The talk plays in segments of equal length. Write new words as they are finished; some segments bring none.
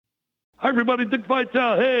Hi, everybody. Dick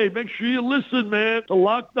Vitale. Hey, make sure you listen, man. The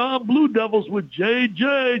Locked On Blue Devils with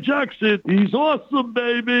J.J. Jackson. He's awesome,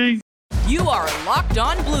 baby. You are Locked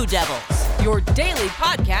On Blue Devils, your daily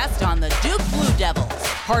podcast on the Duke Blue Devils,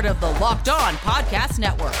 part of the Locked On Podcast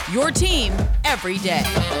Network, your team every day.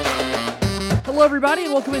 Hello, everybody,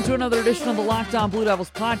 and welcome into another edition of the Locked On Blue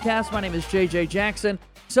Devils podcast. My name is J.J. Jackson.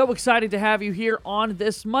 So excited to have you here on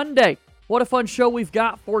this Monday. What a fun show we've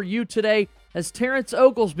got for you today as Terrence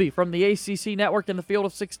Oglesby from the ACC Network and the Field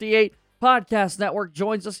of 68 Podcast Network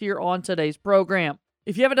joins us here on today's program.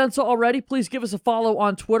 If you haven't done so already, please give us a follow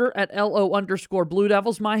on Twitter at LO_Blue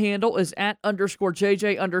Devils. My handle is at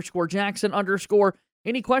 _JJ_Jackson_.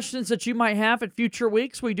 Any questions that you might have in future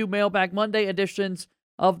weeks, we do Mailbag Monday editions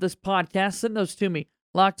of this podcast. Send those to me,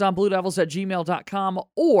 lockedonbluedevils@gmail.com,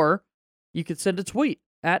 or you can send a tweet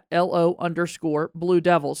at LO_Blue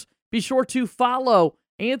Devils. Be sure to follow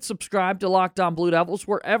and subscribe to Locked On Blue Devils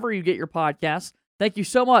wherever you get your podcasts. Thank you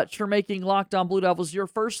so much for making Locked On Blue Devils your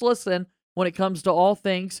first listen when it comes to all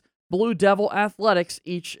things Blue Devil athletics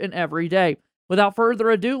each and every day. Without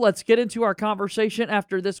further ado, let's get into our conversation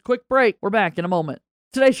after this quick break. We're back in a moment.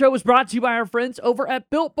 Today's show is brought to you by our friends over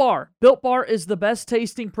at Built Bar. Built Bar is the best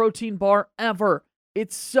tasting protein bar ever.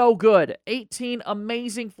 It's so good. 18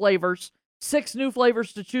 amazing flavors, 6 new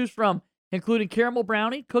flavors to choose from, including caramel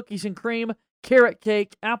brownie, cookies and cream, carrot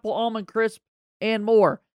cake, apple almond crisp, and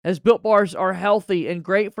more. As Built Bars are healthy and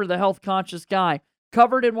great for the health-conscious guy.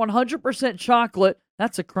 Covered in 100% chocolate,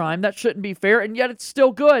 that's a crime, that shouldn't be fair, and yet it's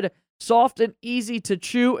still good. Soft and easy to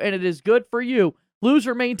chew, and it is good for you. Lose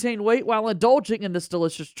or maintain weight while indulging in this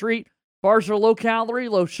delicious treat. Bars are low-calorie,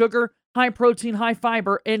 low-sugar, high-protein,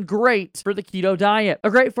 high-fiber, and great for the keto diet.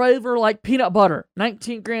 A great flavor like peanut butter.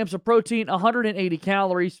 19 grams of protein, 180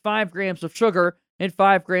 calories, 5 grams of sugar, and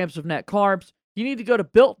 5 grams of net carbs. You need to go to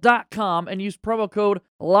Built.com and use promo code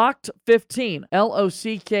LOCKED15,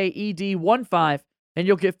 LOCKED15, and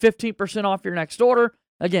you'll get 15% off your next order.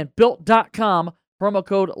 Again, Built.com, promo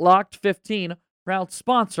code LOCKED15, proud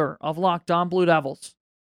sponsor of Locked On Blue Devils.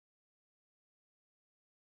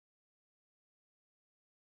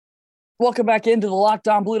 Welcome back into the Locked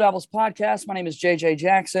On Blue Devils podcast. My name is J.J.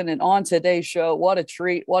 Jackson, and on today's show, what a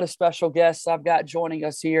treat, what a special guest I've got joining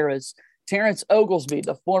us here is Terrence Oglesby,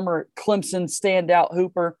 the former Clemson standout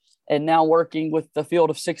hooper and now working with the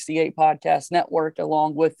Field of 68 Podcast Network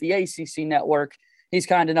along with the ACC Network. He's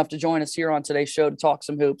kind enough to join us here on today's show to talk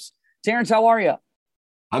some hoops. Terrence, how are you?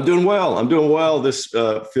 I'm doing well. This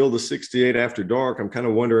Field of 68 after dark, I'm kind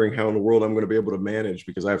of wondering how in the world I'm going to be able to manage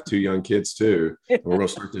because I have 2 young kids too. And we're going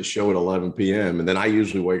to start this show at 11 p.m. And then I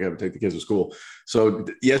usually wake up and take the kids to school. So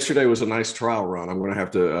yesterday was a nice trial run. I'm going to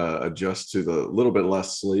have to adjust to the little bit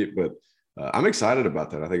less sleep, but I'm excited about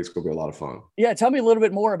that. I think it's going to be a lot of fun. Yeah, tell me a little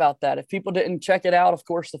bit more about that. If people didn't check it out, of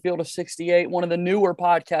course, the Field of 68, one of the newer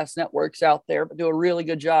podcast networks out there, but do a really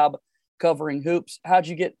good job covering hoops. How'd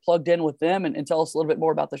you get plugged in with them and tell us a little bit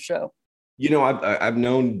more about the show? You know, I've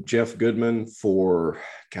known Jeff Goodman for,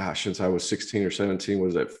 since I was 16 or 17,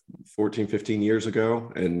 was that 14, 15 years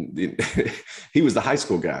ago? And he was the high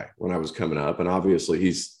school guy when I was coming up. And obviously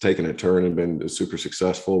he's taken a turn and been super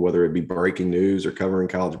successful, whether it be breaking news or covering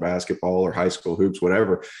college basketball or high school hoops,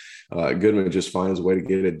 whatever. Goodman just finds a way to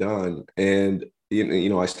get it done. And, you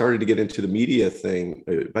know, I started to get into the media thing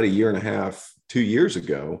about 1.5, 2 years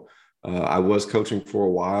ago. I was coaching for a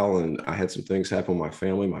while and I had some things happen with my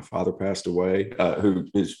family. My father passed away, who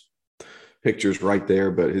his picture's right there,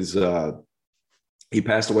 but he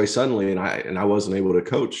passed away suddenly and I wasn't able to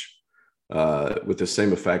coach with the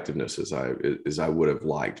same effectiveness as I would have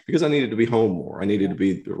liked because I needed to be home more. I needed to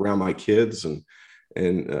be around my kids and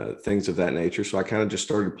things of that nature. So I kind of just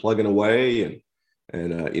started plugging away and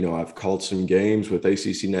you know, I've called some games with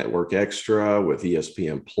ACC Network Extra, with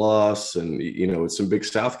ESPN Plus, and, you know, it's some big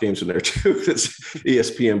South games in there too. It's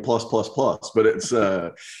ESPN plus, but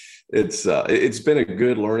it's been a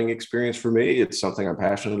good learning experience for me. It's something I'm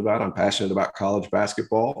passionate about. I'm passionate about college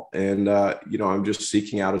basketball, and you know, I'm just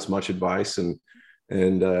seeking out as much advice and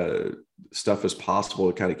stuff as possible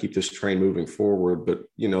to kind of keep this train moving forward. But,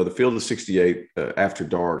 you know, the Field of 68 after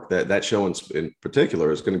dark, that show in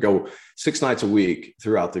particular is going to go 6 nights a week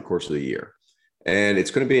throughout the course of the year. And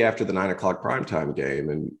it's going to be after the 9 o'clock primetime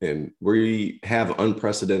game. And we have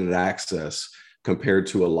unprecedented access compared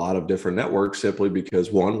to a lot of different networks simply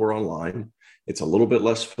because, one, we're online. It's a little bit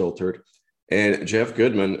less filtered. And Jeff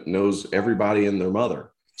Goodman knows everybody and their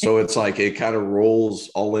mother. So it's like it kind of rolls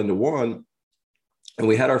all into one. And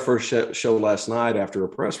we had our first show last night after a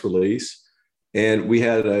press release, and we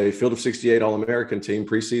had a Field of 68 All-American team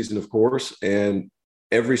preseason, of course, and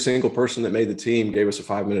every single person that made the team gave us a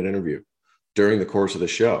 5-minute interview during the course of the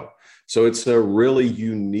show. So it's a really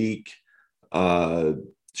unique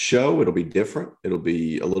show. It'll be different. It'll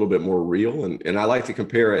be a little bit more real. And I like to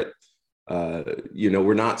compare it.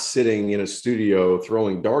 We're not sitting in a studio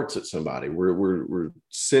throwing darts at somebody. We're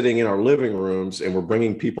sitting in our living rooms and we're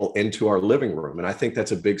bringing people into our living room. And I think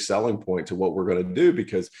that's a big selling point to what we're going to do,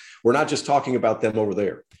 because we're not just talking about them over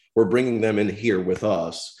there. We're bringing them in here with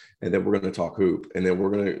us, and then we're going to talk hoop, and then we're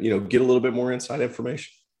going to, get a little bit more inside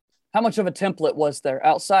information. How much of a template was there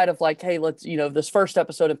outside of like, hey, let's, this first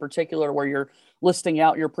episode in particular where you're listing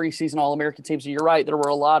out your preseason All-American teams? And you're right, there were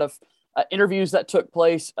a lot of interviews that took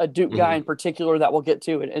place, a Duke guy in particular that we'll get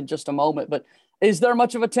to in just a moment. But is there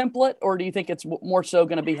much of a template, or do you think it's more so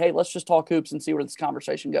going to be, hey, let's just talk hoops and see where this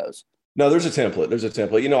conversation goes? No, there's a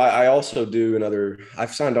template. I also do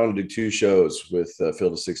I've signed on to do 2 shows with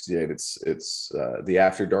Field of 68. It's the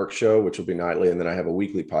After Dark show, which will be nightly. And then I have a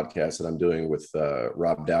weekly podcast that I'm doing with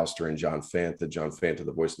Rob Douster and John Fanta. John Fanta,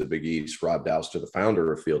 the voice of the Big East, Rob Douster, the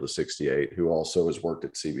founder of Field of 68, who also has worked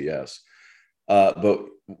at CBS. But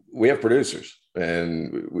we have producers,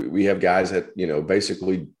 and we have guys that,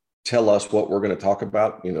 basically tell us what we're going to talk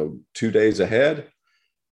about, 2 days ahead.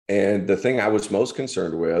 And the thing I was most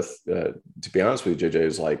concerned with, to be honest with you, JJ,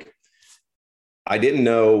 is like, I didn't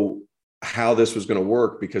know how this was going to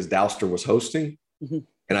work because Douster was hosting, and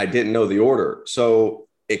I didn't know the order. So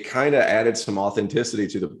it kind of added some authenticity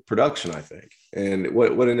to the production, I think. And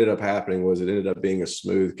what ended up happening was it ended up being a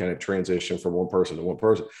smooth kind of transition from one person to one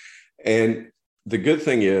person. And the good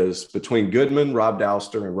thing is, between Goodman, Rob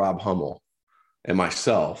Douster, and Rob Hummel and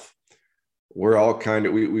myself, we're all kind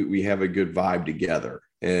of, we have a good vibe together.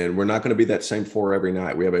 And we're not going to be that same 4 every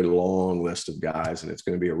night. We have a long list of guys, and it's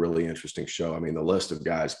going to be a really interesting show. I mean, the list of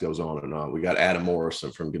guys goes on and on. We got Adam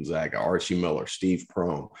Morrison from Gonzaga, Archie Miller, Steve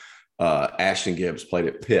Prohm, Ashton Gibbs played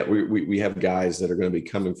at Pitt. We have guys that are going to be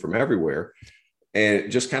coming from everywhere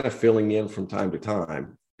and just kind of filling in from time to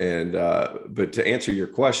time. And but to answer your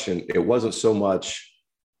question, it wasn't so much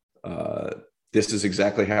this is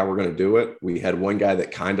exactly how we're going to do it. We had one guy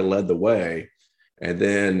that kind of led the way. And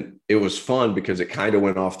then it was fun because it kind of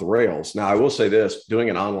went off the rails. Now, I will say this,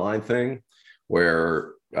 doing an online thing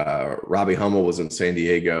where Robbie Hummel was in San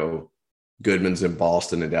Diego, Goodman's in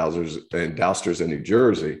Boston, and Douster's in New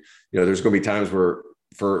Jersey, there's going to be times where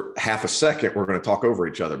for half a second, we're going to talk over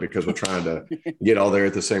each other because we're trying to get all there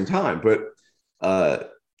at the same time. But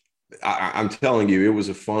I'm telling you, it was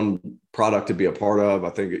a fun product to be a part of.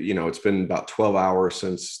 I think, it's been about 12 hours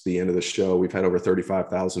since the end of the show. We've had over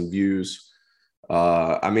 35,000 views.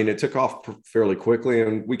 It took off fairly quickly,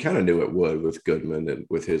 and we kind of knew it would with Goodman and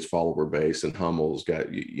with his follower base, and Hummel's got,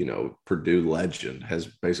 Purdue legend, has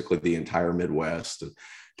basically the entire Midwest, and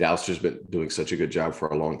Douster's been doing such a good job for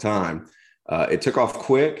a long time. It took off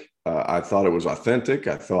quick. I thought it was authentic.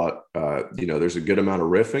 I thought, there's a good amount of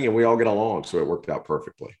riffing, and we all get along, so it worked out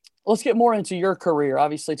perfectly. Let's get more into your career.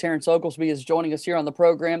 Obviously, Terrence Oglesby is joining us here on the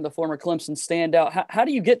program, the former Clemson standout. How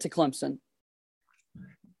do you get to Clemson?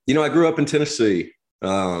 I grew up in Tennessee.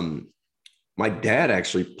 My dad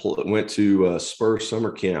actually went to Spurs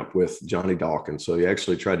summer camp with Johnny Dawkins. So he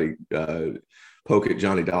actually tried to poke at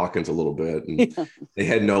Johnny Dawkins a little bit. And they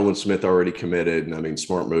had Nolan Smith already committed. And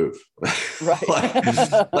smart move. Right.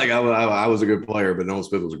 I was a good player, but Nolan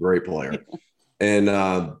Smith was a great player. And,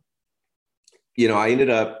 I ended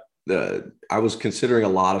up, I was considering a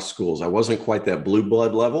lot of schools. I wasn't quite that blue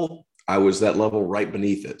blood level. I was that level right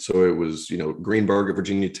beneath it. So it was, Greenberg at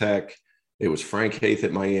Virginia Tech. It was Frank Haith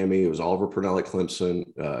at Miami. It was Oliver Purnell at Clemson,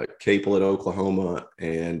 Capel at Oklahoma,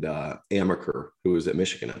 and Amaker, who was at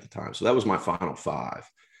Michigan at the time. So that was my final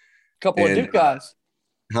 5. Couple of Duke guys.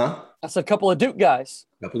 That's a couple of Duke guys.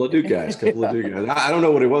 Couple of Duke guys. I don't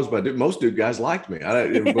know what it was, but most Duke guys liked me.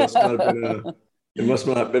 It must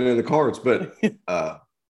not have been in the cards. But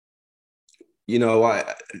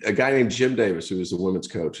a guy named Jim Davis, who was the women's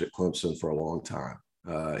coach at Clemson for a long time,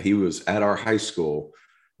 he was at our high school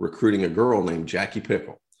recruiting a girl named Jackie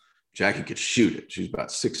Pickle. Jackie could shoot it. She's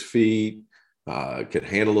about 6 feet, could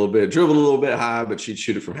handle a little bit, dribble a little bit high, but she'd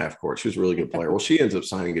shoot it from half court. She was a really good player. Well, she ends up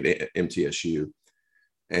signing at MTSU.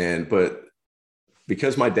 But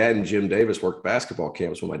because my dad and Jim Davis worked basketball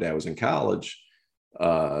camps when my dad was in college,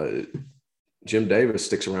 Jim Davis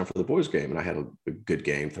sticks around for the boys game. And I had a good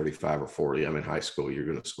game, 35 or 40. I'm in high school. You're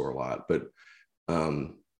going to score a lot. But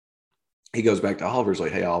he goes back to Oliver. He's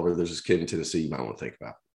like, hey, Oliver, there's this kid in Tennessee you might want to think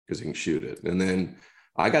about because he can shoot it. And then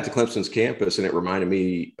I got to Clemson's campus, and it reminded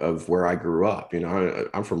me of where I grew up.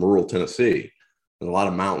 I'm from rural Tennessee. And a lot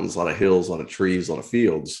of mountains, a lot of hills, a lot of trees, a lot of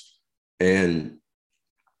fields. And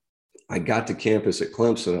I got to campus at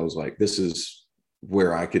Clemson. I was like, this is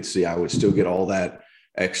where I could see I would still get all that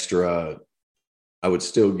extra I would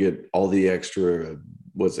still get all the extra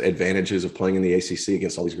advantages of playing in the ACC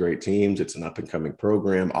against all these great teams. It's an up and coming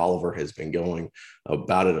program. Oliver has been going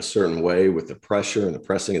about it a certain way with the pressure and the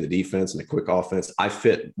pressing of the defense and the quick offense. I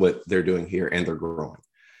fit what they're doing here, and they're growing.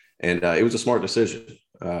 And it was a smart decision.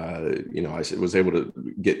 I was able to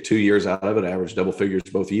get 2 years out of it, average double figures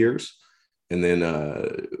both years, and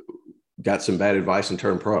then got some bad advice and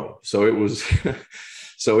turned pro. So it was,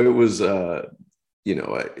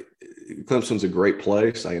 Clemson's a great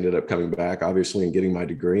place. I ended up coming back, obviously, and getting my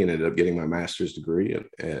degree, and ended up getting my master's degree,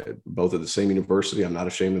 and both at the same university. I'm not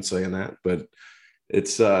ashamed in saying that, but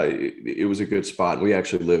it was a good spot. And we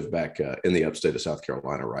actually live back in the upstate of South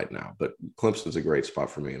Carolina right now, but Clemson's a great spot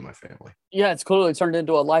for me and my family. Yeah, it's clearly turned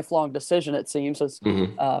into a lifelong decision, it seems, as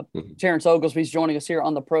Terrence Oglesby's joining us here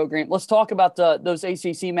on the program. Let's talk about those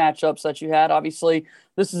ACC matchups that you had. Obviously,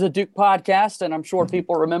 this is a Duke podcast, and I'm sure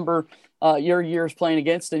people remember your years playing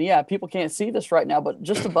against. And, yeah, people can't see this right now, but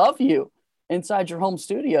just above you, inside your home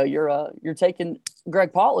studio, you're taking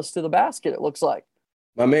Greg Paulus to the basket, it looks like.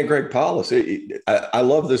 My man, Greg Paulus. I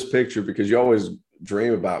love this picture because you always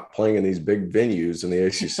dream about playing in these big venues in the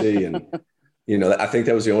ACC. And, I think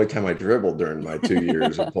that was the only time I dribbled during my 2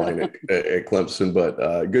 years of playing at Clemson.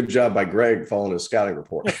 But good job by Greg following his scouting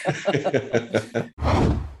report.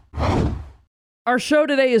 Our show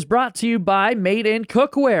today is brought to you by Made In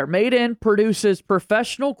Cookware. Made In produces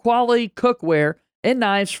professional quality cookware and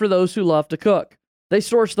knives for those who love to cook. They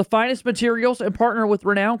source the finest materials and partner with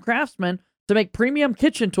renowned craftsmen to make premium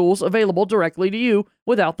kitchen tools available directly to you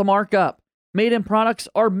without the markup. Made In products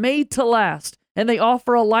are made to last, and they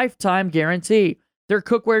offer a lifetime guarantee. Their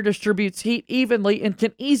cookware distributes heat evenly and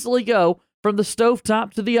can easily go from the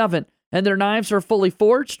stovetop to the oven, and their knives are fully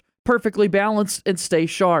forged, perfectly balanced, and stay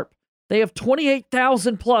sharp. They have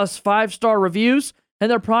 28,000 plus 5-star reviews,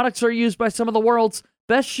 and their products are used by some of the world's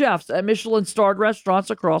best chefs at Michelin-starred restaurants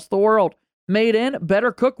across the world. Made In,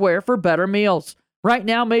 better cookware for better meals. Right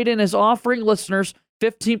now, Made In is offering listeners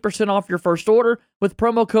 15% off your first order with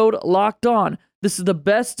promo code LOCKEDON. This is the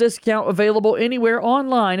best discount available anywhere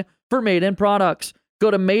online for Made In products.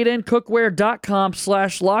 Go to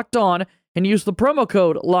madeincookware.com/lockedon and use the promo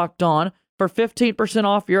code LOCKEDON for 15%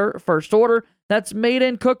 off your first order. That's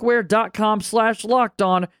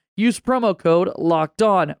madeincookware.com/lockedon. Use promo code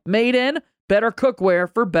LOCKEDON. Made In, better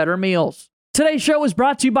cookware for better meals. Today's show is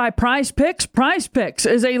brought to you by Prize Picks. Prize Picks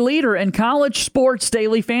is a leader in college sports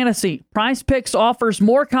daily fantasy. Prize Picks offers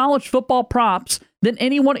more college football props than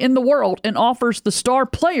anyone in the world and offers the star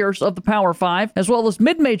players of the Power 5 as well as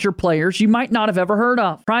mid-major players you might not have ever heard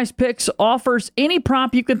of. Prize Picks offers any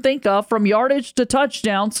prop you can think of, from yardage to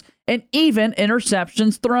touchdowns and even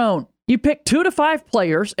interceptions thrown. You pick 2 to 5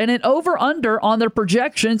 players and an over-under on their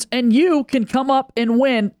projections, and you can come up and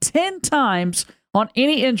win 10 times on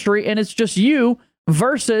any entry, and it's just you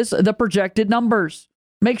versus the projected numbers.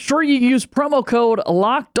 Make sure you use promo code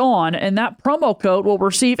LOCKEDON, and that promo code will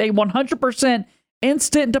receive a 100%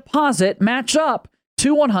 instant deposit match up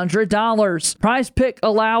to $100. Prize Pick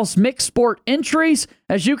allows mixed sport entries,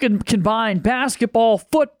 as you can combine basketball,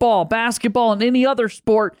 football, basketball, and any other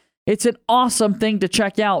sport. It's an awesome thing to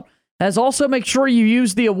check out. As also, make sure you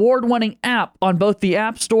use the award-winning app on both the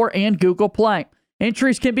App Store and Google Play.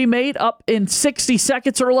 Entries can be made up in 60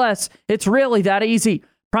 seconds or less. It's really that easy.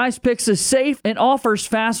 Prize Picks is safe and offers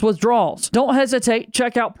fast withdrawals. Don't hesitate.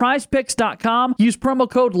 Check out prizepicks.com, use promo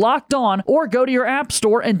code LOCKEDON, or go to your app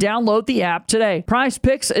store and download the app today. Prize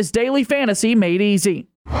Picks is daily fantasy made easy.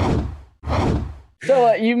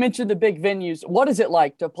 So you mentioned the big venues. What is it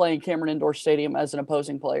like to play in Cameron Indoor Stadium as an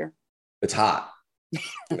opposing player? It's hot.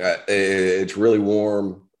 It's really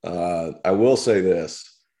warm. I will say this.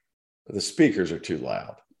 The speakers are too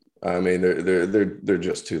loud. I mean, they're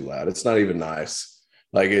just too loud. It's not even nice.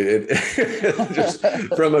 Like it just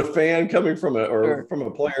from a fan coming from from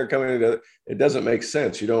a player coming into it doesn't make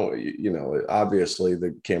sense. Obviously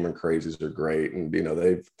the Cameron Crazies are great, and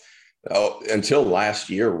they've until last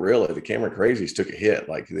year really the Cameron Crazies took a hit.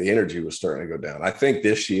 Like the energy was starting to go down. I think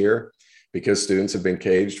this year, because students have been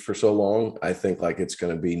caged for so long, I think like it's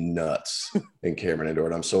going to be nuts in Cameron Indoor.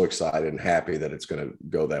 And I'm so excited and happy that it's going to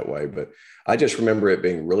go that way. But I just remember it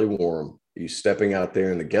being really warm. You stepping out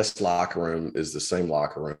there, and the guest locker room is the same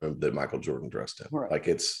locker room that Michael Jordan dressed in. Right. Like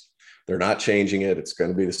they're not changing it. It's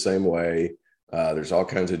going to be the same way. There's all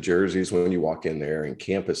kinds of jerseys when you walk in there, and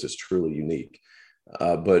campus is truly unique.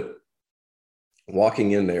 But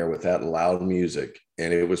walking in there with that loud music,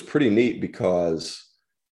 and it was pretty neat because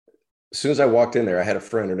as soon as I walked in there, I had a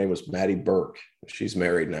friend. Her name was Maddie Burke. She's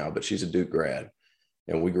married now, but she's a Duke grad,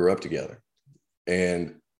 and we grew up together.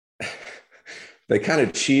 And they kind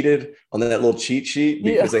of cheated on that little cheat sheet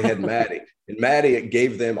because they had Maddie. And Maddie, it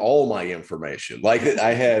gave them all my information. Like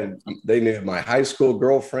they knew my high school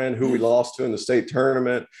girlfriend who we lost to in the state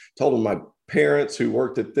tournament, told them my parents who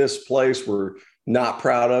worked at this place were not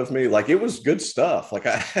proud of me. Like, it was good stuff. Like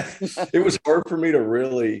it was hard for me to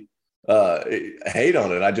really hate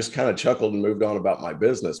on it. I just kind of chuckled and moved on about my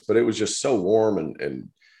business, but it was just so warm and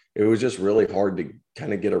it was just really hard to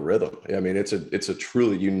kind of get a rhythm. I mean, it's a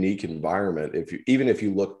truly unique environment even if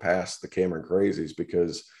you look past the Cameron Crazies,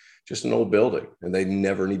 because just an old building and they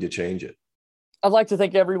never need to change it. I'd like to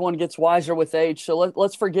think everyone gets wiser with age. So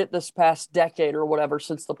let's forget this past decade or whatever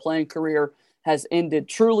since the playing career has ended.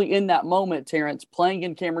 Truly in that moment, Terrence, playing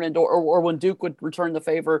in Cameron Indoor or when Duke would return the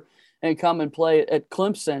favor and come and play at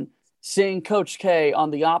Clemson, seeing Coach K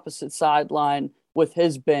on the opposite sideline with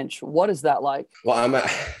his bench. What is that like? Well, I'm not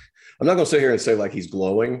going to sit here and say like he's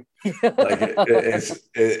glowing. Like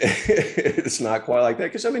it's not quite like that.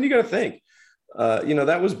 Because, I mean, you got to think,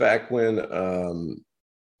 that was back when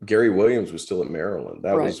Gary Williams was still at Maryland.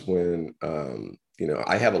 That was when,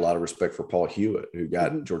 I have a lot of respect for Paul Hewitt, who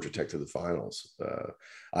got Georgia Tech to the finals.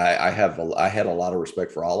 I had a lot of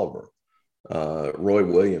respect for Oliver. Roy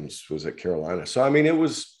Williams was at Carolina. So, I mean, it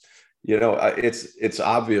was, it's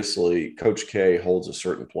obviously Coach K holds a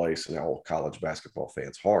certain place in all college basketball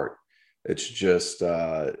fans' heart. It's just,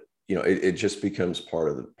 it just becomes part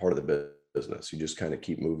of the business. You just kind of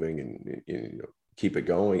keep moving and keep it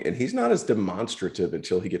going. And he's not as demonstrative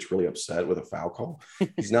until he gets really upset with a foul call.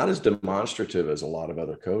 He's not as demonstrative as a lot of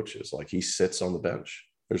other coaches. Like, he sits on the bench.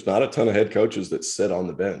 There's not a ton of head coaches that sit on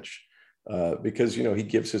the bench because, he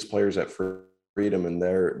gives his players that freedom and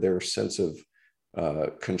their sense of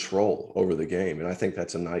control over the game. And I think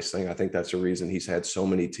that's a nice thing. I think that's the reason he's had so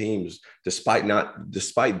many teams,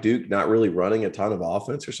 despite Duke not really running a ton of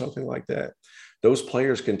offense or something like that. Those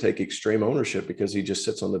players can take extreme ownership because he just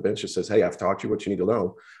sits on the bench and says, hey, I've taught you what you need to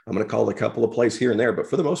know. I'm going to call a couple of plays here and there, but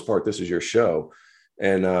for the most part, this is your show.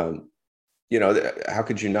 And, how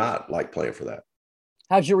could you not like playing for that?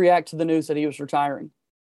 How'd you react to the news that he was retiring?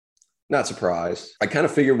 Not surprised. I kind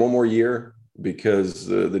of figured one more year because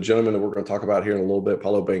the gentleman that we're going to talk about here in a little bit,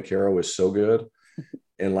 Paolo Banchero, is so good.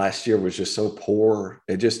 And last year was just so poor.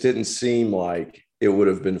 It just didn't seem like it would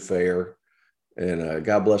have been fair. And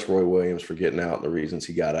God bless Roy Williams for getting out and the reasons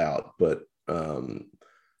he got out. But, he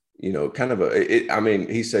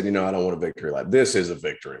said, I don't want a victory lap. This is a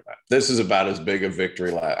victory lap. This is about as big a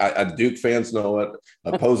victory lap. Duke fans know it.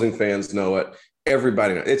 Opposing fans know it.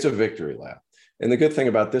 Everybody knows it's a victory lap. And the good thing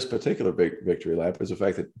about this particular big victory lap is the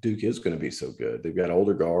fact that Duke is going to be so good. They've got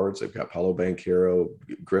older guards. They've got Paolo Banchero.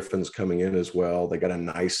 Griffin's coming in as well. They got a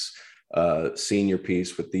nice senior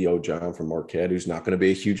piece with Theo John from Marquette, who's not going to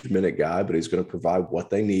be a huge minute guy, but he's going to provide what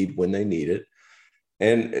they need when they need it.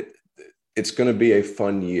 And it's going to be a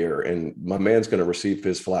fun year. And my man's going to receive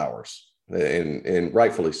his flowers, and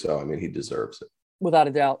rightfully so. I mean, he deserves it. Without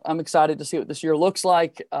a doubt. I'm excited to see what this year looks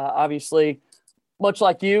like. Obviously, much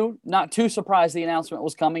like you, not too surprised the announcement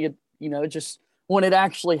was coming. It just when it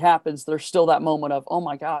actually happens, there's still that moment of, oh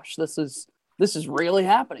my gosh, this is really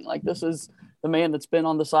happening. Like, this is the man that's been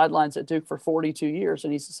on the sidelines at Duke for 42 years,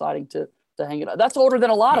 and he's deciding to hang it up. That's older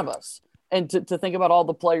than a lot of us. And to think about all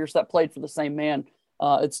the players that played for the same man,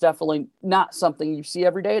 it's definitely not something you see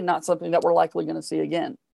every day and not something that we're likely going to see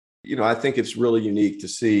again. I think it's really unique to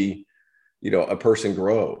see, a person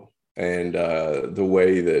grow, and the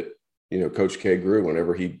way that, Coach K grew.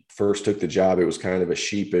 Whenever he first took the job, it was kind of a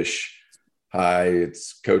sheepish, hi,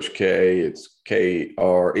 it's Coach K, it's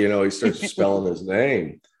K-R, he starts spelling his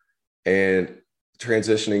name, and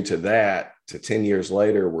transitioning to that to 10 years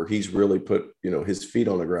later, where he's really put, his feet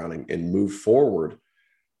on the ground and moved forward,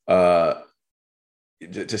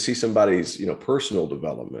 to see somebody's, personal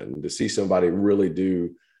development, and to see somebody really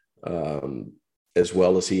do as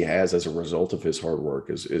well as he has as a result of his hard work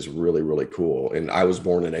is really, really cool. And I was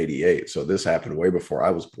born in 88, so this happened way before I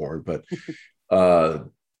was born. But, I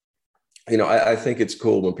think it's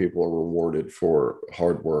cool when people are rewarded for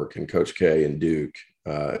hard work. And Coach K and Duke,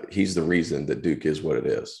 he's the reason that Duke is what it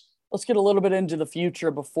is. Let's get a little bit into the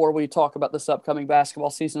future before we talk about this upcoming basketball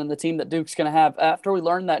season and the team that Duke's going to have. After we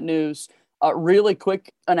learn that news, a really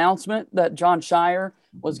quick announcement that Jon Scheyer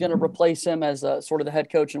was going to replace him as sort of the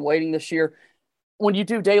head coach in waiting this year. When you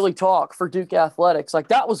do daily talk for Duke Athletics, like,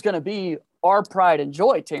 that was going to be our pride and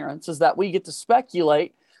joy, Terrence, is that we get to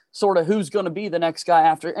speculate sort of who's going to be the next guy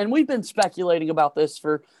after. And we've been speculating about this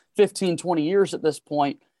for 15, 20 years at this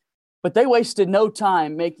point, but they wasted no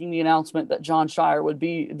time making the announcement that Jon Scheyer would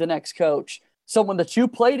be the next coach, someone that you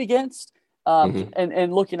played against.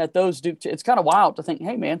 And looking at those Duke, it's kind of wild to think,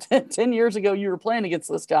 hey man, 10 years ago you were playing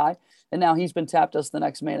against this guy, and now he's been tapped as the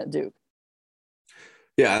next man at Duke.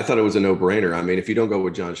 Yeah, I thought it was a no-brainer. I mean, if you don't go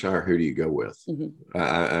with Jon Scheyer, who do you go with? Mm-hmm.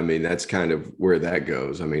 I mean, that's kind of where that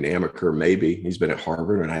goes. I mean, Amaker, maybe. He's been at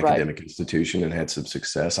Harvard, an academic institution, and had some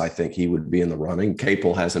success. I think he would be in the running.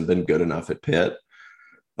 Capel hasn't been good enough at Pitt.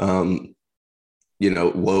 Woj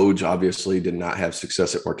obviously did not have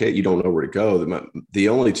success at Marquette. You don't know where to go. The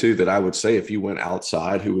only two that I would say, if you went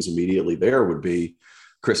outside who was immediately there, would be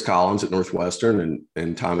Chris Collins at Northwestern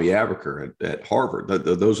and Tommy Amaker at Harvard.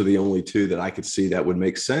 Those are the only two that I could see that would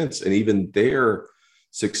make sense. And even their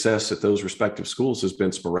success at those respective schools has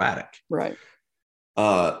been sporadic. Right.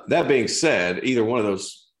 That being said, either one of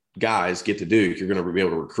those guys get to Duke, you're going to be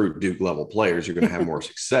able to recruit Duke level players. You're going to have more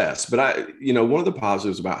success. But one of the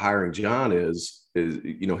positives about hiring John is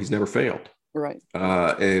he's never failed. Right.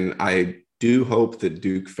 And I do hope that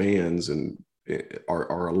Duke fans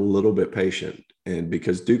are a little bit patient. And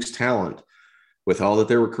because Duke's talent, with all that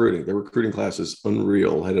their recruiting class is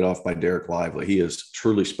unreal, headed off by Derek Lively. He is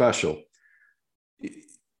truly special.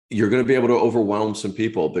 You're going to be able to overwhelm some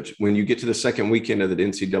people. But when you get to the second weekend of the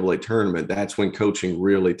NCAA tournament, that's when coaching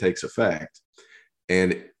really takes effect.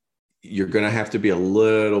 And you're going to have to be a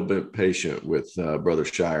little bit patient with Brother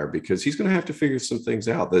Scheyer, because he's going to have to figure some things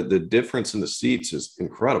out. The difference in the seats is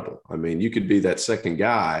incredible. I mean, you could be that second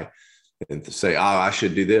guy and to say, I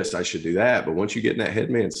should do this, I should do that. But once you get in that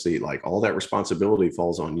headman seat, like, all that responsibility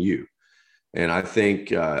falls on you. And I think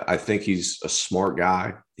he's a smart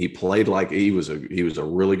guy. He played like he was a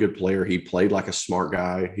really good player. He played like a smart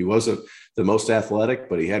guy. He wasn't the most athletic,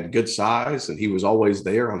 but he had good size, and he was always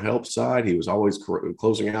there on help side. He was always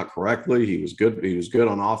closing out correctly. He was good. He was good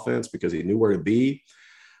on offense because he knew where to be.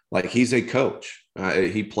 Like, he's a coach.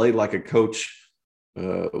 He played like a coach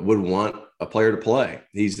would want a player to play.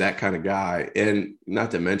 He's that kind of guy. And not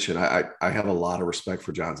to mention, I have a lot of respect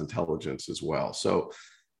for John's intelligence as well. So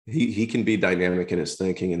he can be dynamic in his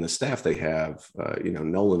thinking, and the staff they have,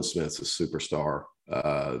 Nolan Smith's a superstar.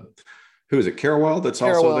 Who is it? Carrawell that's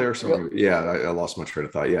also there. So yeah, I lost my train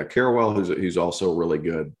of thought. Yeah. Carrawell, who's also really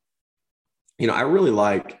good. I really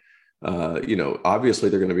like, obviously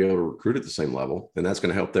they're going to be able to recruit at the same level, and that's going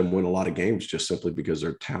to help them win a lot of games just simply because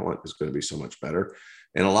their talent is going to be so much better.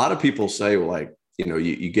 And a lot of people say, like,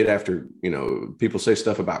 you get after, people say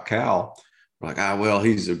stuff about Cal, like, well,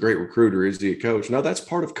 he's a great recruiter. Is he a coach? No, that's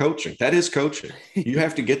part of coaching. That is coaching. You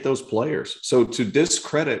have to get those players. So to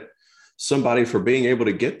discredit somebody for being able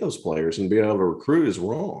to get those players and being able to recruit is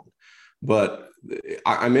wrong. But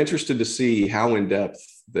I'm interested to see how in depth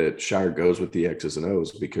that Scheyer goes with the X's and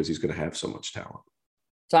O's, because he's going to have so much talent.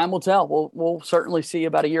 Time will tell. We'll certainly see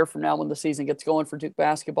about a year from now when the season gets going for Duke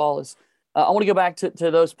basketball. I want to go back to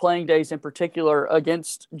those playing days in particular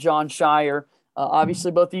against Jon Scheyer. Obviously,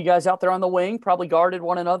 both of you guys out there on the wing probably guarded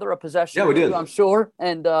one another a possession. Yeah, we did. I'm sure.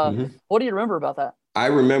 And what do you remember about that? I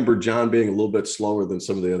remember John being a little bit slower than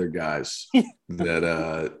some of the other guys and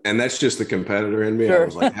that's just the competitor in me. Sure. I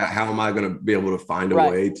was like, how am I going to be able to find a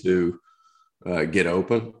way to get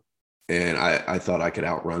open? And I thought I could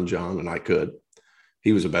outrun John, and I could.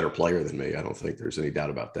 He was a better player than me. I don't think there's any doubt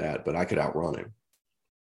about that, but I could outrun him.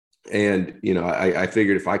 And, I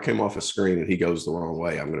figured if I came off a screen and he goes the wrong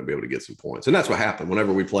way, I'm going to be able to get some points. And that's what happened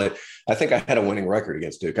whenever we played. I think I had a winning record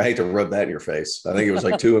against Duke. I hate to rub that in your face. I think it was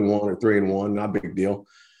like 2-1 or 3-1, not a big deal.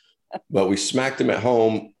 But we smacked him at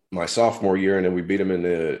home my sophomore year, and then we beat him in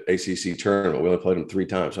the ACC tournament. We only played him 3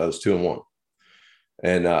 times. So I was 2-1.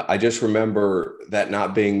 And I just remember that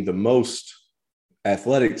not being the most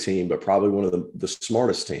athletic team, but probably one of the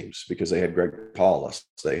smartest teams, because they had Greg Paulus.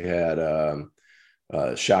 They had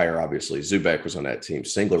Scheyer, obviously. Zubek was on that team.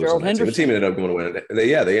 Singler was on that team. The team ended up going to win.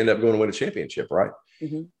 They ended up going to win a championship, right?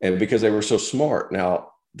 Mm-hmm. And because they were so smart.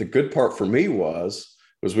 Now, the good part for me was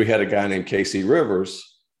we had a guy named Casey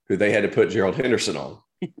Rivers who they had to put Gerald Henderson on.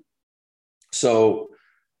 So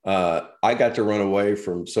I got to run away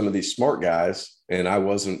from some of these smart guys, and I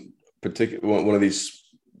wasn't particularly one of these,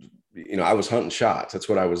 I was hunting shots. That's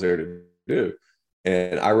what I was there to do.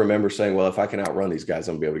 And I remember saying, well, if I can outrun these guys,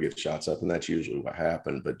 I'm going to be able to get shots up. And that's usually what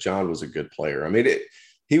happened. But John was a good player. I mean,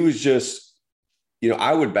 he was just,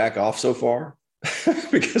 I would back off so far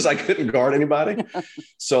because I couldn't guard anybody.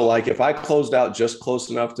 So, like, if I closed out just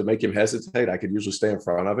close enough to make him hesitate, I could usually stay in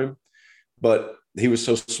front of him. But he was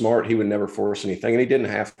so smart, he would never force anything. And he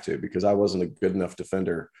didn't have to, because I wasn't a good enough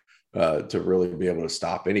defender to really be able to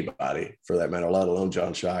stop anybody, for that matter, let alone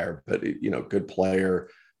Jon Scheyer. But, good player.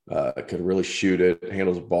 Could really shoot it,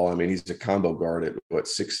 handles the ball. I mean, he's a combo guard at what,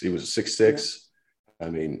 6? He was 6'6". I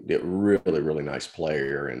mean, really, really nice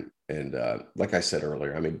player. And like I said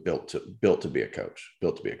earlier, I mean, built to be a coach.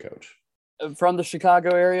 from the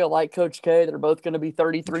Chicago area, like Coach K. They're both going to be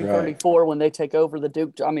 33, 34 when they take over the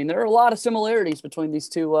Duke. I mean, there are a lot of similarities between these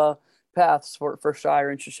two paths for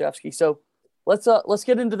Scheyer and Krzyzewski. So let's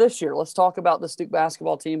get into this year. Let's talk about this Duke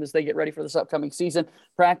basketball team as they get ready for this upcoming season.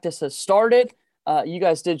 Practice has started. You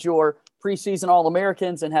guys did your preseason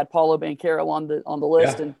All-Americans and had Paolo Banchero on the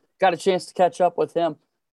list and got a chance to catch up with him.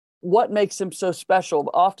 What makes him so special?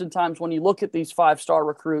 Oftentimes when you look at these 5-star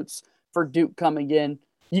recruits for Duke coming in,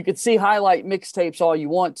 you could see highlight mixtapes all you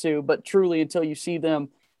want to, but truly until you see them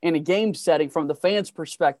in a game setting from the fans'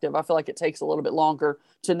 perspective, I feel like it takes a little bit longer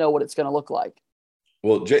to know what it's going to look like.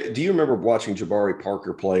 Well, do you remember watching Jabari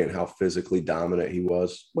Parker play and how physically dominant he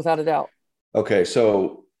was? Without a doubt. Okay,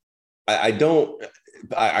 so I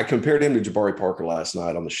compared him to Jabari Parker last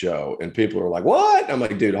night on the show, and people are like, what? I'm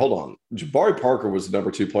like, dude, hold on. Jabari Parker was the number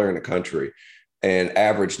 2 player in the country and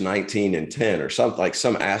averaged 19 and 10 or something, like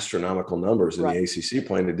some astronomical numbers in the ACC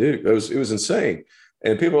playing to Duke. It was insane.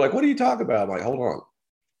 And people are like, what are you talking about? I'm like, hold on.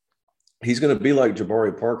 He's going to be like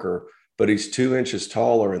Jabari Parker, but he's 2 inches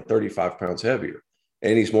taller and 35 pounds heavier.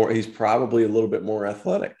 And he's probably a little bit more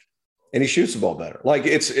athletic, and he shoots the ball better. Like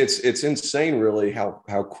it's insane really how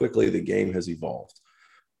quickly the game has evolved.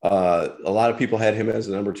 A lot of people had him as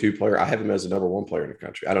the number 2 player. I have him as the number 1 player in the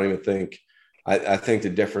country. I don't even think, I think the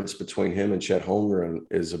difference between him and Chet Holmgren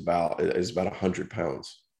is about 100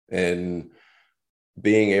 pounds, and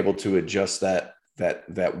being able to adjust that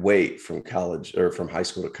weight from college or from high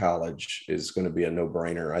school to college is going to be a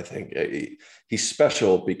no-brainer. I think he's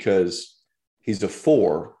special because he's a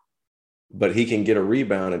 4, but he can get a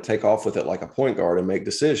rebound and take off with it like a point guard and make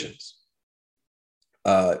decisions.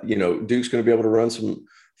 Duke's going to be able to run some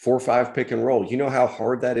 4-5 pick and roll. You know how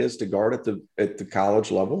hard that is to guard at the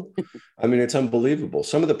college level? I mean, it's unbelievable.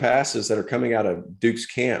 Some of the passes that are coming out of Duke's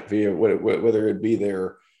camp via whether it be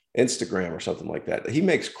their Instagram or something like that, he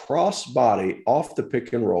makes cross body off the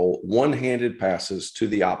pick and roll, one-handed passes to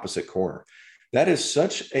the opposite corner. That is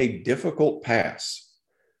such a difficult pass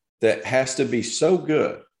that has to be so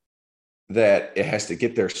good that it has to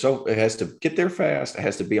get there. So it has to get there fast. It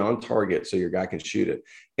has to be on target so your guy can shoot it.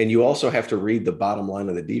 And you also have to read the bottom line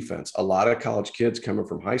of the defense. A lot of college kids coming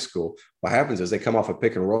from high school, what happens is they come off a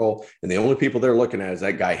pick and roll, and the only people they're looking at is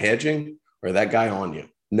that guy hedging or that guy on you.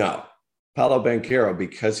 No. Paolo Banchero,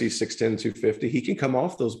 because he's 6'10", 250, he can come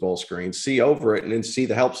off those ball screens, see over it, and then see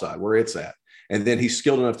the help side where it's at. And then he's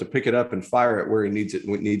skilled enough to pick it up and fire it where he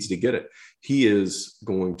needs to get it. He is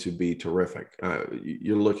going to be terrific.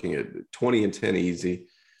 You're looking at 20 and 10 easy.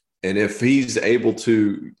 And if he's able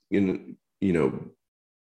to,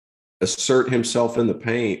 assert himself in the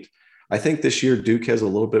paint, I think this year Duke has a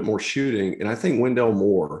little bit more shooting. And I think Wendell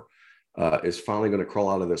Moore is finally going to crawl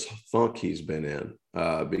out of this funk he's been in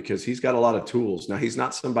because he's got a lot of tools. Now, he's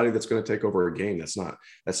not somebody that's going to take over a game. That's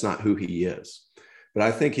not who he is. But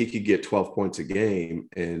I think he could get 12 points a game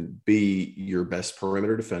and be your best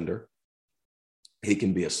perimeter defender. He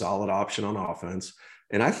can be a solid option on offense.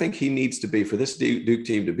 And I think he needs to be, for this Duke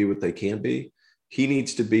team to be what they can be, he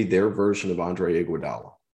needs to be their version of Andre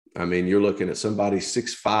Iguodala. I mean, you're looking at somebody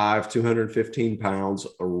 6'5", 215 pounds,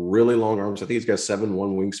 a really long arms. I think he's got 7'1"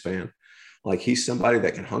 wingspan. Like, he's somebody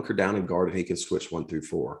that can hunker down and guard, and he can switch 1 through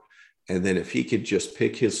 4. And then if he could just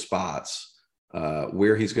pick his spots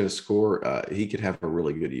where he's going to score, he could have a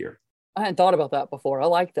really good year. I hadn't thought about that before. I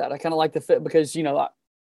like that. I kind of like the fit because,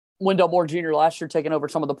 Wendell Moore Jr. last year taking over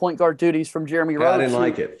some of the point guard duties from Jeremy Roach. I didn't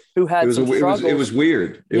like it. Who had some struggles. It was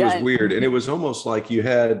weird. It was weird. And it was almost like you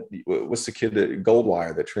had, what's the kid that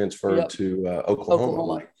Goldwire that transferred to Oklahoma.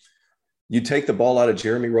 Like, you take the ball out of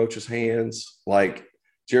Jeremy Roach's hands. Like,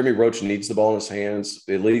 Jeremy Roach needs the ball in his hands,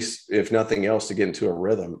 at least if nothing else, to get into a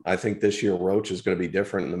rhythm. I think this year Roach is going to be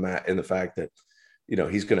different in the fact that,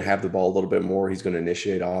 he's going to have the ball a little bit more. He's going to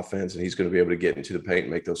initiate offense, and he's going to be able to get into the paint and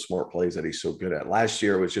make those smart plays that he's so good at. Last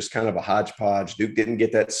year was just kind of a hodgepodge. Duke didn't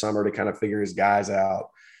get that summer to kind of figure his guys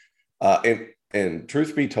out. And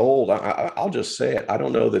truth be told, I'll just say it. I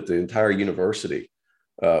don't know that the entire university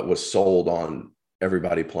was sold on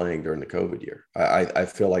everybody playing during the COVID year. I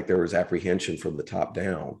feel like there was apprehension from the top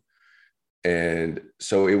down. And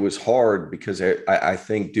so it was hard because I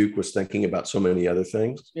think Duke was thinking about so many other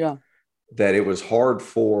things. Yeah. That it was hard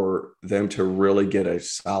for them to really get a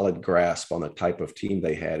solid grasp on the type of team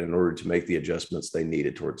they had in order to make the adjustments they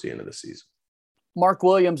needed towards the end of the season. Mark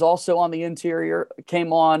Williams, also on the interior,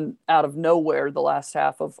 came on out of nowhere the last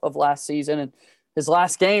half of last season. And his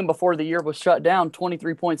last game before the year was shut down,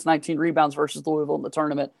 23 points, 19 rebounds versus Louisville in the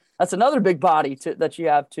tournament. That's another big body that you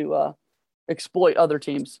have to exploit other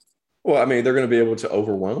teams. Well, I mean, they're going to be able to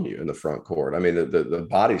overwhelm you in the front court. I mean, the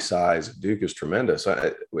body size of Duke is tremendous.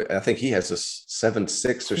 I think he has a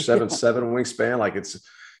 7'6" or 7'7" wingspan. Like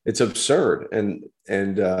it's absurd. And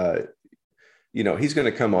he's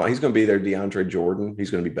going to come on. He's going to be their DeAndre Jordan. He's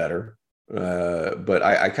going to be better. But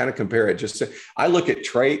I kind of compare it I look at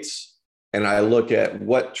traits and I look at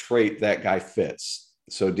what trait that guy fits.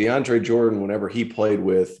 So DeAndre Jordan, whenever he played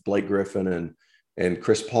with Blake Griffin and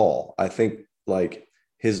Chris Paul, I think like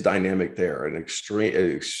his dynamic there, an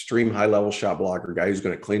extreme high level shot blocker, guy who's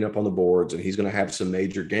going to clean up on the boards, and he's going to have some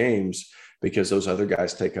major games because those other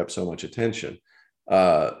guys take up so much attention.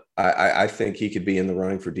 I think he could be in the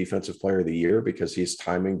running for Defensive Player of the Year because his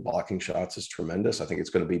timing, blocking shots is tremendous. I think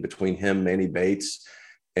it's going to be between him, Manny Bates,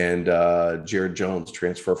 and Jared Jones,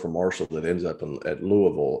 transfer from Marshall that ends up at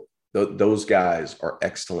Louisville. Those guys are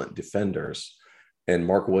excellent defenders. And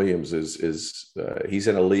Mark Williams is he's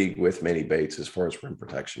in a league with Manny Bates as far as rim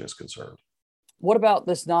protection is concerned. What about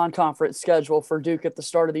this non-conference schedule for Duke at the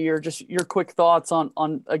start of the year? Just your quick thoughts on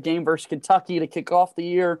a game versus Kentucky to kick off the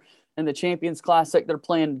year, and the Champions Classic. They're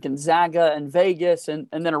playing Gonzaga and Vegas, and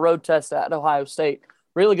then a road test at Ohio State.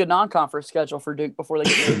 Really good non-conference schedule for Duke before they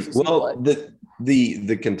get to ACC play.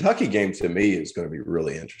 The Kentucky game to me is going to be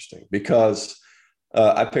really interesting because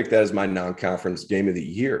I picked that as my non-conference game of the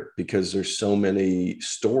year because there's so many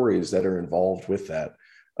stories that are involved with that.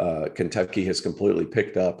 Kentucky has completely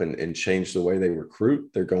picked up and changed the way they recruit.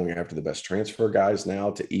 They're going after the best transfer guys now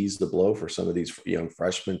to ease the blow for some of these young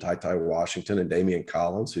freshmen, Ty Washington and Damian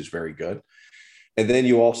Collins, who's very good. And then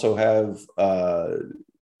you also have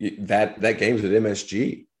that game's at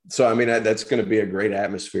MSG. So, I mean, that's going to be a great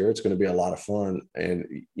atmosphere. It's going to be a lot of fun. And,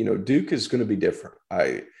 Duke is going to be different.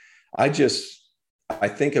 I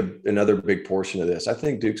think another big portion of this, I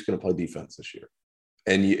think Duke's going to play defense this year.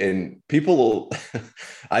 And people will,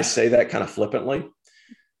 I say that kind of flippantly,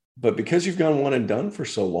 but because you've gone one and done for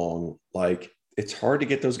so long, like it's hard to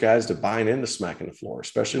get those guys to buy into smacking the floor,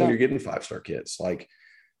 especially when you're getting 5-star kids. Like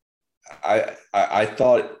I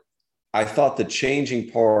thought the changing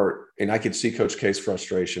part, and I could see Coach K's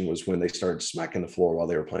frustration, was when they started smacking the floor while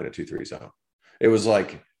they were playing a 2-3 zone. It was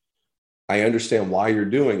like, I understand why you're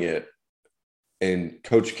doing it. And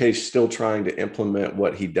Coach K's still trying to implement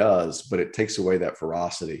what he does, but it takes away that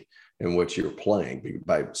ferocity in what you're playing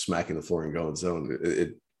by smacking the floor and going zone.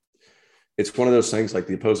 It's one of those things like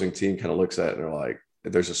the opposing team kind of looks at it and they're like,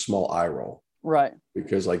 there's a small eye roll. Right.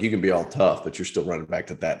 Because like you can be all tough, but you're still running back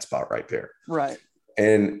to that spot right there. Right.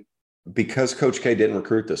 And because Coach K didn't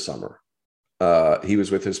recruit this summer, he was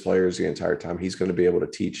with his players the entire time. He's going to be able to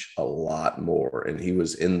teach a lot more. And he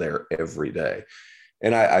was in there every day.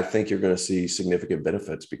 And I think you're going to see significant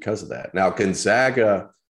benefits because of that. Now, Gonzaga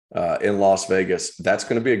in Las Vegas, that's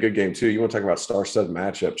going to be a good game too. You want to talk about star-studded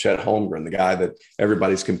matchup, Chet Holmgren, the guy that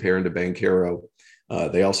everybody's comparing to Banchero.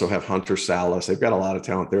 They also have Hunter Salas. They've got a lot of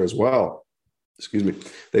talent there as well.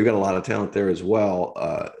 They've got a lot of talent there as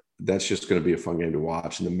well. That's just going to be a fun game to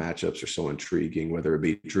watch. And the matchups are so intriguing, whether it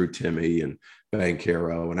be Drew Timme and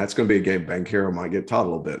Banchero. And that's going to be a game Banchero might get taught a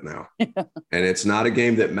little bit now. And it's not a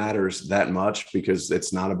game that matters that much because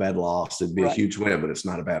it's not a bad loss. It'd be a huge win, but it's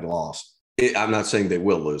not a bad loss. I'm not saying they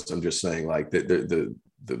will lose. I'm just saying like the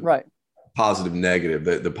positive, negative,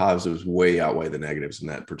 the positives way outweigh the negatives in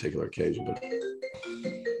that particular occasion. But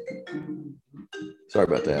sorry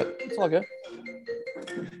about that. It's all good.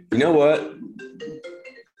 You know what?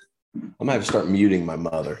 I'm gonna have to start muting my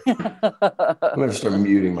mother. But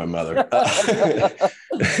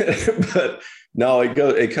no,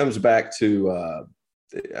 it comes back to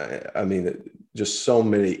just so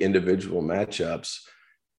many individual matchups,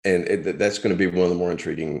 and that's going to be one of the more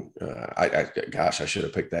intriguing. I should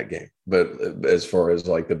have picked that game, but as far as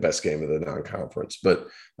like the best game of the non-conference, but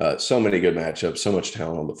so many good matchups, so much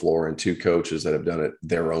talent on the floor, and two coaches that have done it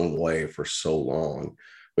their own way for so long.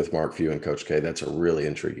 With Mark Few and Coach K, that's a really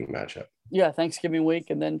intriguing matchup. Yeah, Thanksgiving week.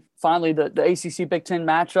 And then finally the ACC Big Ten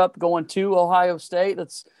matchup going to Ohio State.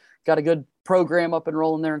 That's got a good program up and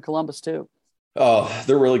rolling there in Columbus too. Oh,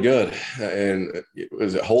 they're really good. And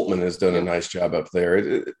Holtman has done a nice job up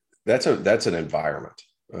there. That's an environment.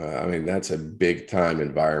 That's a big time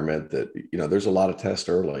environment that, there's a lot of tests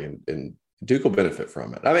early and Duke will benefit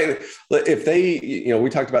from it. I mean, if they, we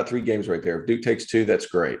talked about 3 games right there. If Duke takes 2, that's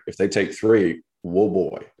great. If they take 3, whoa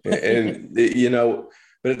boy. And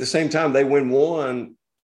but at the same time, they win 1,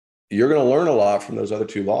 you're going to learn a lot from those other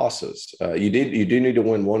 2 losses. You do need to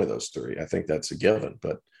win 1 of those 3. I think that's a given.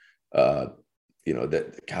 But what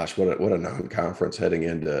a non-conference heading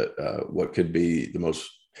into what could be the most.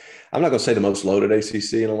 I'm not going to say the most loaded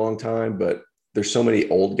ACC in a long time, but there's so many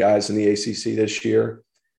old guys in the ACC this year.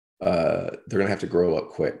 They're going to have to grow up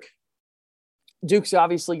quick. Duke's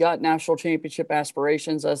obviously got national championship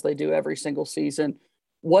aspirations, as they do every single season.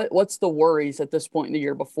 What's the worries at this point in the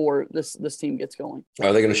year before this team gets going?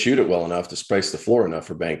 Are they going to shoot it well enough to space the floor enough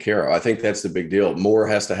for Banchero? I think that's the big deal. Moore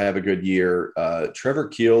has to have a good year. Trevor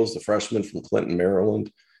Keels, the freshman from Clinton,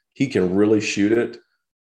 Maryland, he can really shoot it.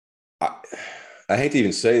 I hate to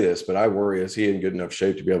even say this, but I worry, is he in good enough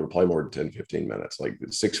shape to be able to play more than 10, 15 minutes? Like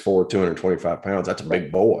 6'4", 225 pounds, that's a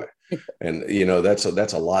big boy. And, that's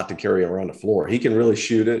a lot to carry around the floor. He can really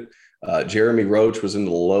shoot it. Jeremy Roach was in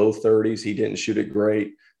the low 30s. He didn't shoot it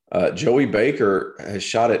great. Joey Baker has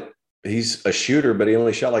shot it. He's a shooter, but he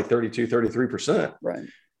only shot like 32, 33%. Right.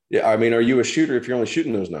 Yeah. I mean, are you a shooter if you're only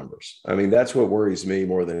shooting those numbers? I mean, that's what worries me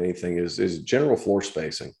more than anything is general floor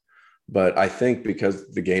spacing. But I think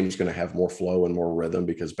because the game is going to have more flow and more rhythm,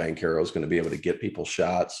 because Banchero is going to be able to get people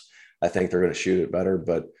shots, I think they're going to shoot it better.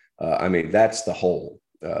 But I mean, that's the hole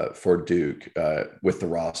for Duke with the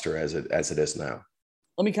roster as it is now.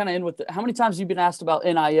 Let me kind of end with how many times have you been asked about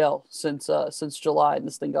NIL since July and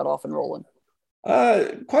this thing got off and rolling?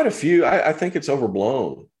 Quite a few. I think it's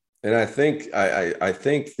overblown. And I think I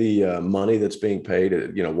think the money that's being paid,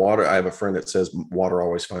 water. I have a friend that says water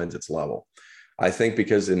always finds its level. I think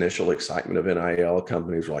because the initial excitement of NIL,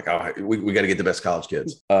 companies were like, oh, we got to get the best college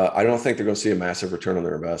kids. I don't think they're going to see a massive return on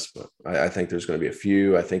their investment. I think there's going to be a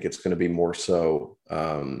few. I think it's going to be more so,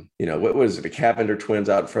 what was it? The Cavinder twins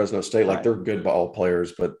out at Fresno State, like they're good ball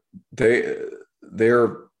players, but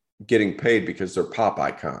they're getting paid because they're pop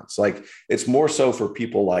icons. Like it's more so for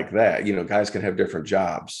people like that. Guys can have different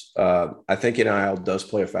jobs. I think NIL does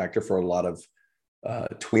play a factor for a lot of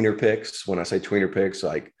tweener picks. When I say tweener picks,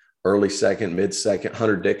 like early second, mid second,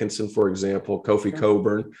 Hunter Dickinson, for example, Kofi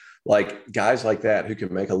Coburn, like guys like that who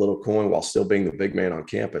can make a little coin while still being the big man on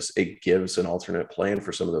campus. It gives an alternate plan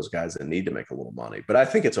for some of those guys that need to make a little money. But I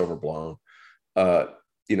think it's overblown. I'm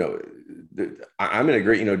in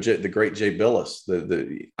agreement, the great Jay Billis,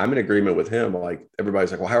 I'm in agreement with him. Like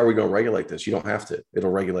everybody's like, well, how are we going to regulate this? You don't have to.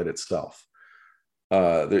 It'll regulate itself.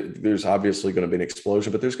 There's obviously going to be an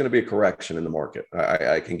explosion, but there's going to be a correction in the market.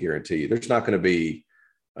 I can guarantee you. There's not going to be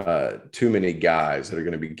too many guys that are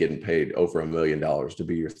going to be getting paid over $1 million to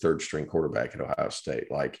be your third string quarterback at Ohio State.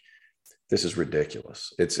 Like this is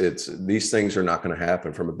ridiculous. It's these things are not going to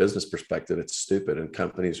happen from a business perspective. It's stupid. And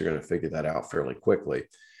companies are going to figure that out fairly quickly.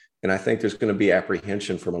 And I think there's going to be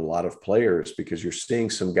apprehension from a lot of players because you're seeing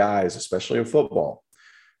some guys, especially in football,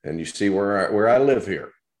 and you see where I live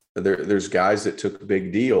here, there's guys that took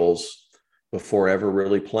big deals before ever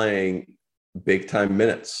really playing big time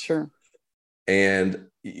minutes. Sure. And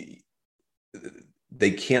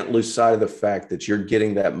they can't lose sight of the fact that you're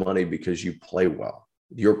getting that money because you play well.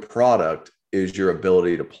 Your product is your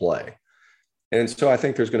ability to play. And so I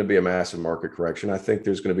think there's going to be a massive market correction. I think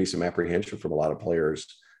there's going to be some apprehension from a lot of players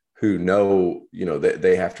who know, that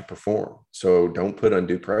they have to perform. So don't put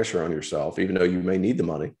undue pressure on yourself, even though you may need the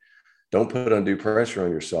money. Don't put undue pressure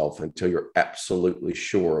on yourself until you're absolutely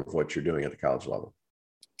sure of what you're doing at the college level.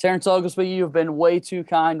 Terrence Oglesby, you have been way too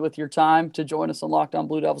kind with your time to join us on Locked On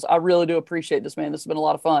Blue Devils. I really do appreciate this, man. This has been a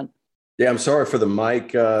lot of fun. Yeah, I'm sorry for the mic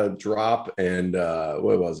drop and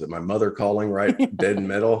what was it? My mother calling right dead in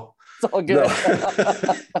middle. It's all good.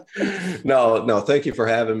 No, thank you for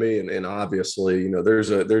having me. And obviously, there's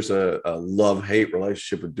a love-hate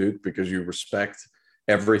relationship with Duke because you respect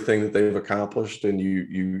everything that they've accomplished, and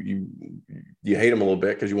you hate them a little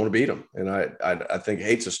bit because you want to beat them. And I think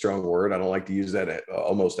hate's a strong word. I don't like to use that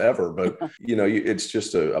almost ever, but it's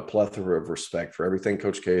just a plethora of respect for everything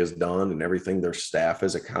Coach K has done and everything their staff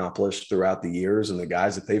has accomplished throughout the years, and the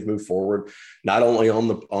guys that they've moved forward, not only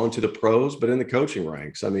onto the pros, but in the coaching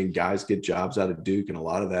ranks. I mean, guys get jobs out of Duke, and a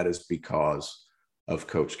lot of that is because of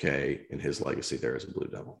Coach K and his legacy there as a Blue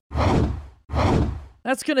Devil.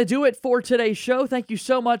 That's going to do it for today's show. Thank you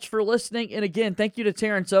so much for listening. And again, thank you to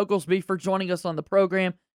Terrence Oglesby for joining us on the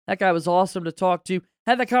program. That guy was awesome to talk to.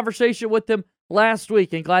 Had that conversation with him last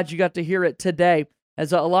week, and glad you got to hear it today.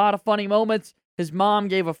 As a lot of funny moments. His mom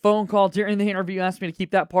gave a phone call during the interview, asked me to keep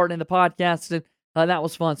that part in the podcast, and that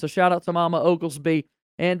was fun. So shout out to Mama Oglesby.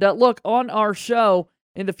 And look, on our show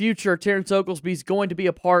in the future, Terrence Oglesby is going to be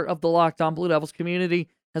a part of the Locked On Blue Devils community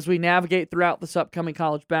as we navigate throughout this upcoming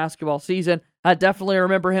college basketball season. I definitely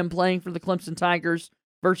remember him playing for the Clemson Tigers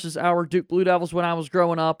versus our Duke Blue Devils when I was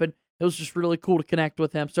growing up, and it was just really cool to connect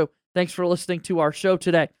with him. So thanks for listening to our show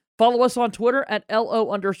today. Follow us on Twitter at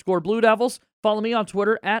 @LO_Blue Devils. Follow me on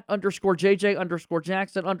Twitter at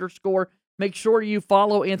 @JJ_Jackson_. Make sure you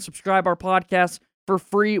follow and subscribe our podcasts for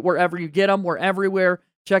free wherever you get them. We're everywhere.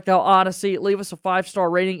 Check out Odyssey. Leave us a 5-star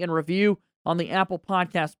rating and review on the Apple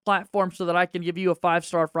Podcast platform so that I can give you a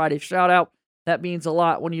 5-star Friday shout out. That means a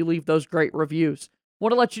lot when you leave those great reviews.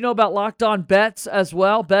 Want to let you know about Locked On Bets as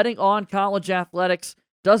well. Betting on college athletics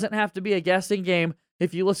doesn't have to be a guessing game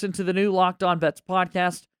if you listen to the new Locked On Bets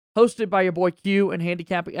podcast, hosted by your boy Q and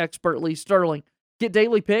handicapping expert Lee Sterling. Get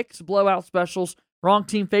daily picks, blowout specials, wrong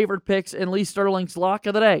team favored picks, and Lee Sterling's lock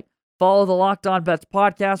of the day. Follow the Locked On Bets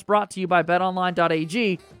podcast, brought to you by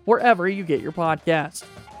betonline.ag, wherever you get your podcasts.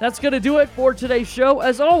 That's going to do it for today's show.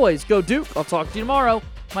 As always, go Duke. I'll talk to you tomorrow.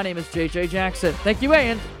 My name is JJ Jackson. Thank you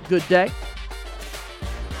and good day.